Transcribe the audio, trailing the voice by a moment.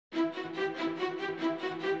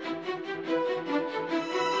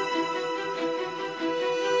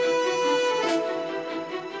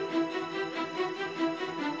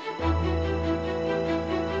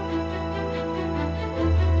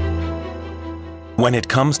When it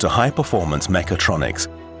comes to high-performance mechatronics,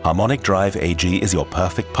 Harmonic Drive AG is your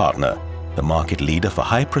perfect partner, the market leader for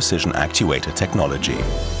high-precision actuator technology.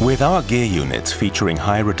 With our gear units featuring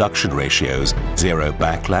high reduction ratios, zero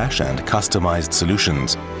backlash and customized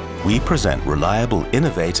solutions, we present reliable,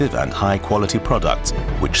 innovative and high-quality products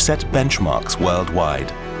which set benchmarks worldwide.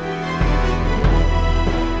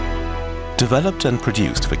 Developed and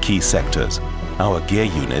produced for key sectors, our gear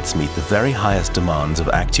units meet the very highest demands of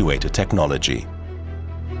actuator technology.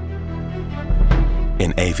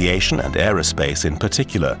 In aviation and aerospace in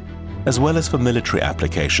particular, as well as for military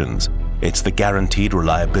applications, it's the guaranteed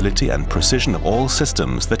reliability and precision of all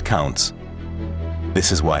systems that counts.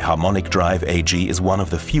 This is why Harmonic Drive AG is one of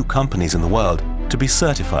the few companies in the world to be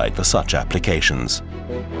certified for such applications.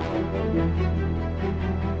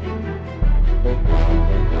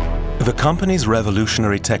 The company's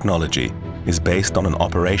revolutionary technology is based on an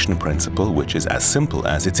operation principle which is as simple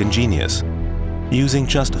as it's ingenious. Using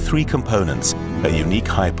just 3 components, a unique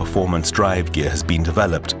high-performance drive gear has been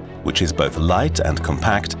developed, which is both light and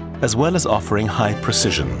compact, as well as offering high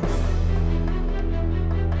precision.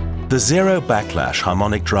 The zero backlash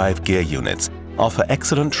harmonic drive gear units offer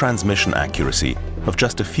excellent transmission accuracy of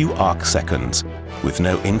just a few arc seconds, with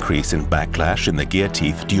no increase in backlash in the gear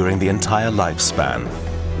teeth during the entire lifespan.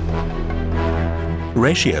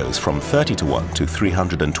 Ratios from 30:1 to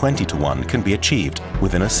 320:1 can be achieved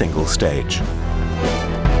within a single stage.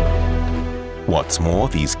 What's more,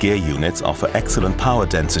 these gear units offer excellent power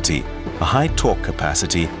density, a high torque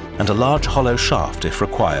capacity and a large hollow shaft if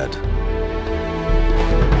required.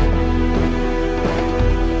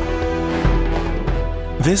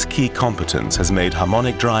 This key competence has made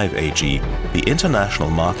Harmonic Drive AG the international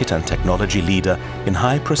market and technology leader in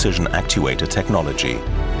high-precision actuator technology.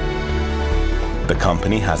 The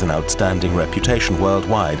company has an outstanding reputation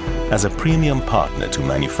worldwide as a premium partner to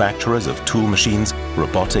manufacturers of tool machines,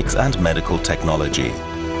 robotics and medical technology.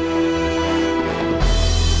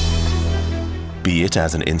 Be it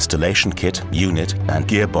as an installation kit, unit and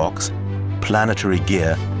gearbox, planetary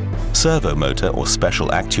gear, servo motor or special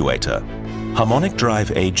actuator, Harmonic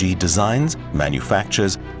Drive AG designs,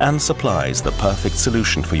 manufactures and supplies the perfect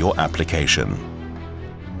solution for your application.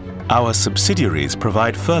 Our subsidiaries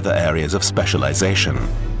provide further areas of specialization.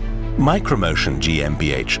 Micromotion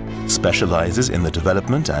GmbH specializes in the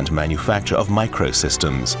development and manufacture of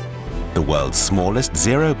microsystems. The world's smallest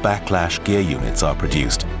zero backlash gear units are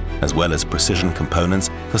produced, as well as precision components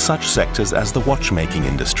for such sectors as the watchmaking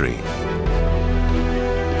industry.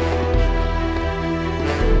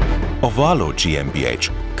 Ovalo GmbH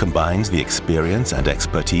combines the experience and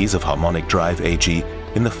expertise of Harmonic Drive AG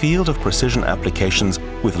in the field of precision applications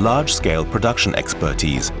with large-scale production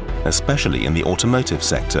expertise, especially in the automotive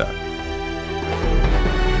sector.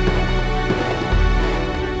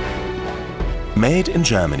 Made in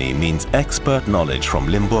Germany means expert knowledge from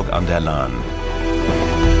Limburg an der Lahn.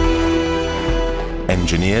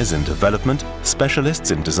 Engineers in development,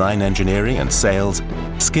 specialists in design engineering and sales,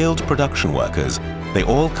 skilled production workers, they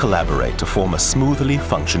all collaborate to form a smoothly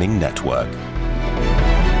functioning network.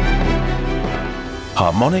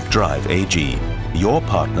 Harmonic Drive AG, your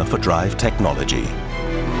partner for drive technology.